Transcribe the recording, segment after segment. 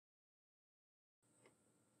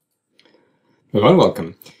Hello and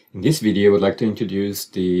welcome. In this video I would like to introduce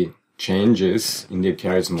the changes in the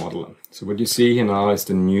Acterys Modeller. So what you see here now is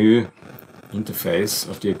the new interface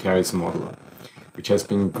of the Acterys Modeller, which has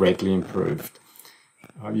been greatly improved.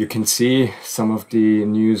 You can see some of the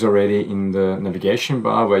news already in the navigation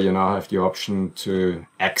bar, where you now have the option to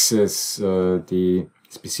access the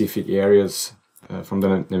specific areas from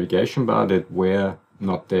the navigation bar that were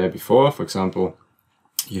not there before. For example,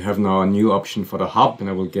 you have now a new option for the hub, and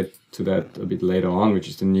I will get to that a bit later on, which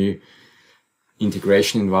is the new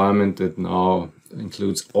integration environment that now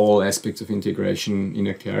includes all aspects of integration in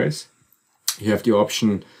Acterys. You have the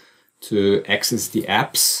option to access the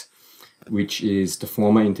apps, which is the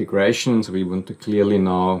former integration. So we want to clearly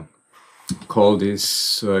now call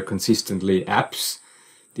this consistently apps.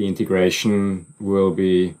 The integration will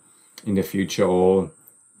be in the future all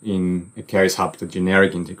in Acterys Hub, the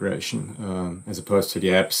generic integration, as opposed to the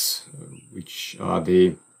apps, which are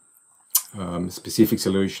the specific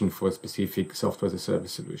solution for specific software as a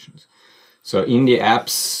service solutions. So in the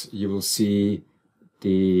apps, you will see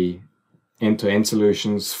the end-to-end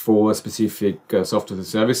solutions for specific software as a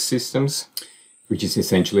service systems, which is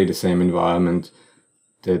essentially the same environment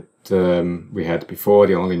that we had before.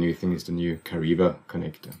 The only new thing is the new Kyriba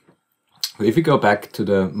connector. So if we go back to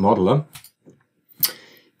the modeler,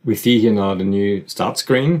 we see here now the new start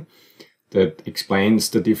screen that explains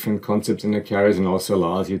the different concepts in Acterys and also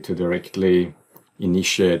allows you to directly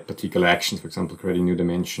initiate particular actions, for example, creating new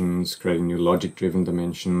dimensions, creating new logic-driven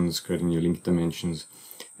dimensions, creating new link dimensions,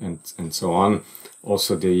 and so on.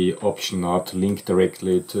 Also the option now to link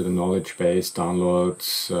directly to the knowledge base,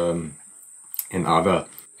 downloads, and other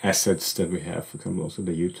assets that we have, for example, also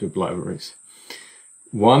the YouTube libraries.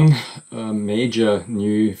 One major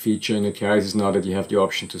new feature in Acterys is now that you have the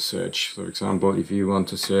option to search. So, for example, if you want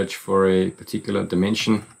to search for a particular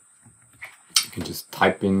dimension, you can just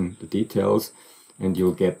type in the details and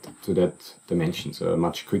you'll get to that dimension. So a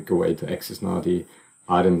much quicker way to access now the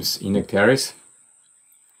items in Acterys.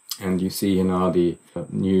 And you see here now the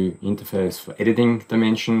new interface for editing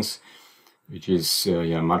dimensions, which is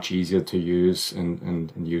much easier to use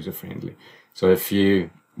and user-friendly. So if you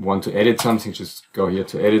want to edit something, just go here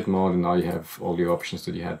to edit mode, and now you have all the options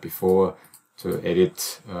that you had before to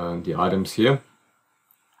edit the items here.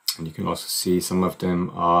 And you can also see some of them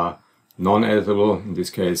are non-editable. In this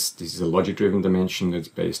case, this is a logic-driven dimension that's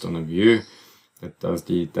based on a view that does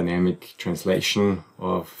the dynamic translation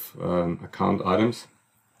of account items.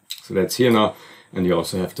 So that's here now, and you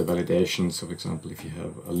also have the validation. So for example, if you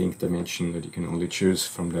have a link dimension that you can only choose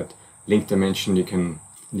from that link dimension, you can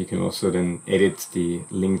also then edit the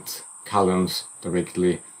linked columns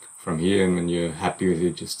directly from here, and when you're happy with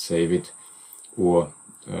it, just save it or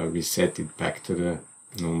reset it back to the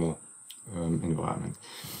normal environment.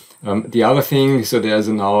 The other thing, so there's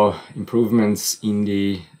now improvements in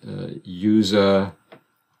the user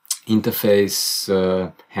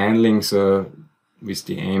interface handling, so with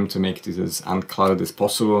the aim to make this as uncluttered as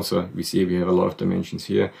possible. So we see we have a lot of dimensions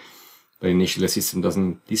here. But initially, the system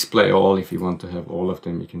doesn't display all. If you want to have all of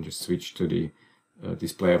them, you can just switch to the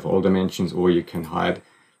display of all dimensions, or you can hide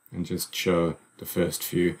and just show the first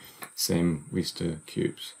few. Same with the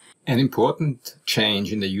cubes. An important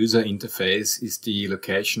change in the user interface is the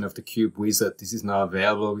location of the cube wizard. This is now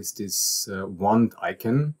available with this wand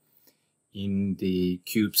icon in the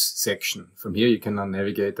cubes section. From here, you can now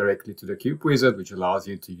navigate directly to the cube wizard, which allows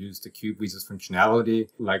you to use the cube wizard's functionality,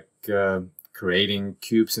 like creating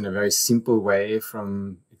cubes in a very simple way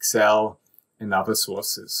from Excel and other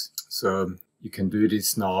sources. So you can do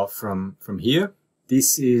this now from here.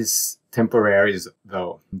 This is temporary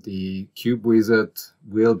though. The cube wizard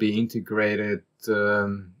will be integrated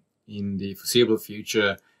in the foreseeable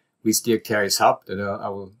future with the Acterys Hub that I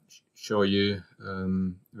will show you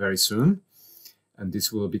very soon. And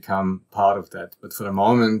this will become part of that. But for the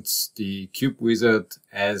moment, the cube wizard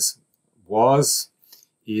as was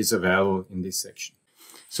is available in this section.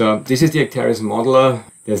 So this is the Acterys Modeller.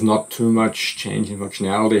 There's not too much change in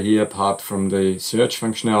functionality here apart from the search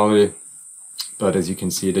functionality, but as you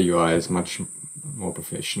can see, the UI is much more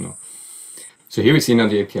professional. So here we see now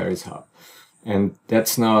the Acterys Hub, and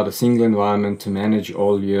that's now the single environment to manage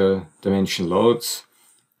all your dimension loads,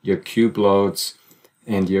 your cube loads,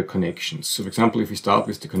 and your connections. So for example, if we start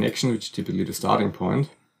with the connection, which is typically the starting point,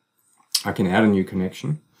 I can add a new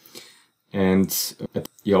connection. And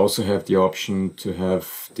you also have the option to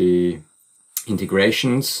have the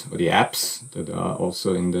integrations or the apps that are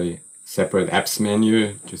also in the separate apps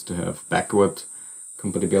menu, just to have backward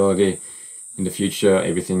compatibility. In the future,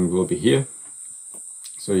 everything will be here.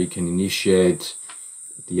 So you can initiate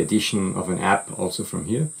the addition of an app also from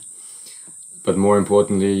here. but more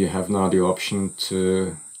importantly, you have now the option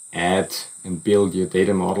to add and build your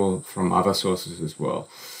data model from other sources as well.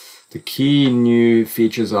 The key new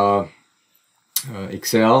features are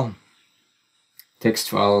Excel, text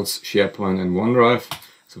files, SharePoint and OneDrive.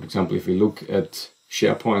 So for example, if we look at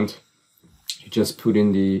SharePoint, you just put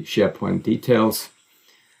in the SharePoint details.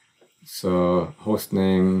 So host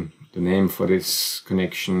name, the name for this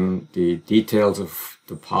connection, the details of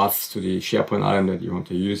the paths to the SharePoint item that you want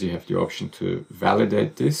to use. You have the option to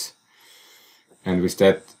validate this. And with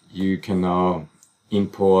that, you can now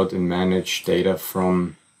import and manage data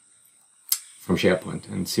from SharePoint.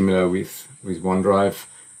 And similar with OneDrive,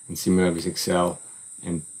 and similar with Excel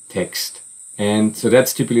and text. And so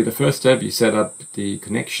that's typically the first step. You set up the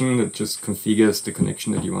connection that just configures the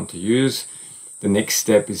connection that you want to use. The next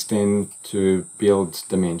step is then to build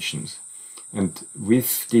dimensions. And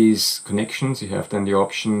with these connections, you have then the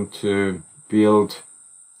option to build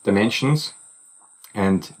dimensions.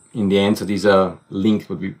 And in the end, so these are linked,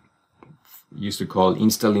 what we used to call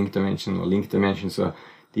insta-link dimension or link dimensions. So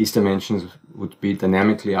these dimensions would be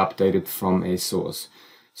dynamically updated from a source.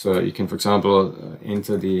 So you can, for example,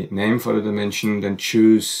 enter the name for the dimension, then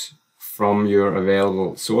choose from your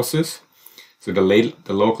available sources. So the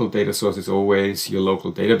local data source is always your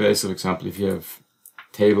local database. So for example, if you have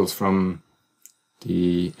tables from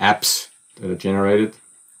the apps that are generated,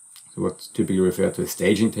 so what's typically referred to as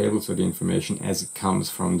staging tables, so the information as it comes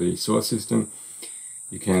from the source system,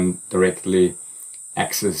 you can directly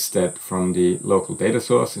access that from the local data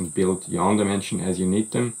source and build your own dimension as you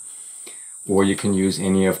need them. Or you can use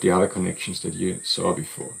any of the other connections that you saw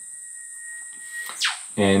before.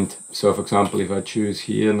 And so for example, if I choose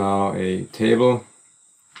here now a table,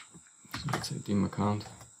 so let's say dim account,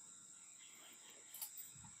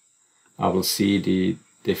 I will see the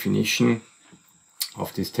definition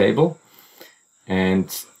of this table,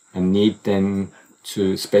 and I need then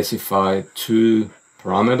to specify two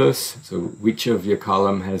parameters. So which of your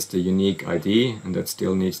column has the unique ID, and that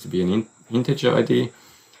still needs to be an integer ID,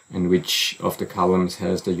 and which of the columns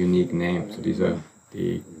has the unique name. So these are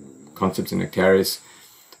the concepts in Acterys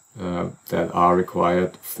that are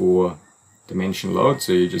required for dimension load.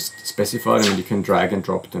 So you just specify them and you can drag and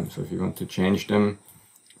drop them. So if you want to change them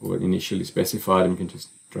or initially specify them, you can just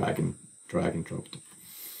drag and drop them.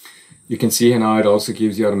 You can see here now it also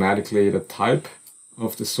gives you automatically the type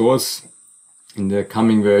of the source. In the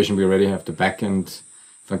coming version we already have the backend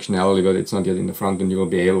functionality, but it's not yet in the front end. You will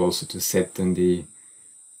be able also to set then the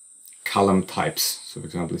column types. So for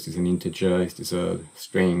example, is this an integer, is this a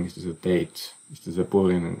string, is this a date, is this a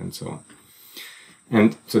boolean, and so on.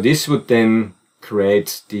 And so this would then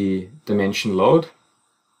create the dimension load,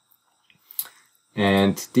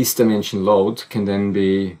 and this dimension load can then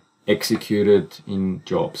be executed in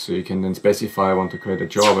jobs. So you can then specify, I want to create a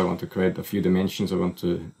job, I want to create a few dimensions, I want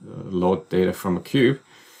to load data from a cube,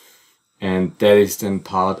 and that is then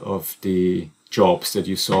part of the jobs that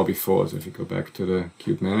you saw before. So if you go back to the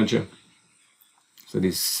cube manager, so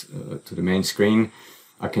this to the main screen,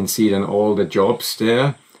 I can see then all the jobs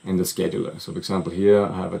there and the scheduler. So for example, here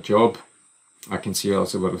I have a job. I can see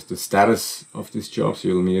also what was the status of this job. So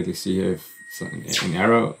you'll immediately see if an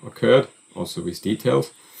error occurred, also with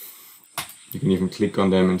details. You can even click on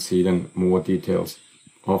them and see then more details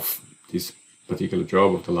of this particular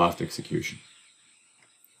job, of the last execution.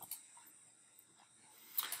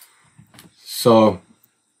 So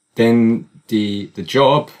then the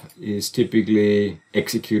job is typically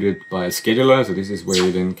executed by a scheduler. So this is where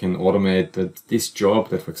you then can automate that this job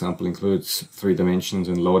that, for example, includes 3 dimensions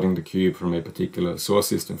and loading the cube from a particular source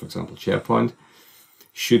system, for example, SharePoint,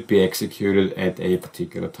 should be executed at a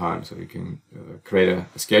particular time. So you can create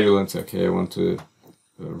a schedule and say, okay, I want to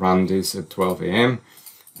run this at 12 AM,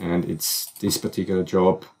 and it's this particular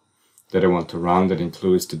job that I want to run that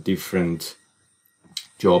includes the different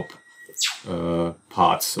job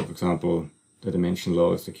parts. So for example, the dimension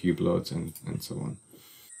loads, the cube loads, and so on.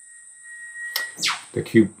 The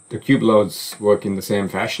cube loads work in the same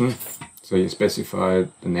fashion. So you specify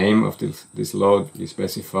the name of this load, you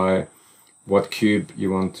specify what cube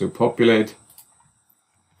you want to populate,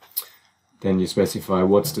 then you specify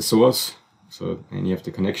what's the source, so any of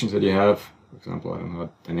the connections that you have, for example, I don't know, a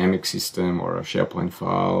dynamic system or a SharePoint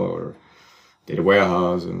file or data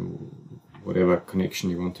warehouse and whatever connection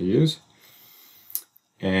you want to use,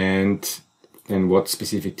 and then what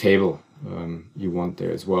specific table you want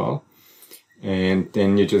there as well. And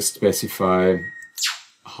then you just specify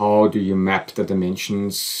how do you map the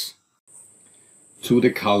dimensions to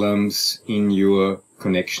the columns in your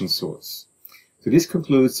connection source. So this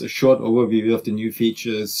concludes a short overview of the new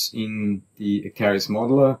features in the Acterys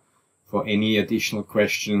Modeller For any additional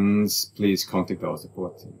questions, please contact our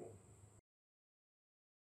support team.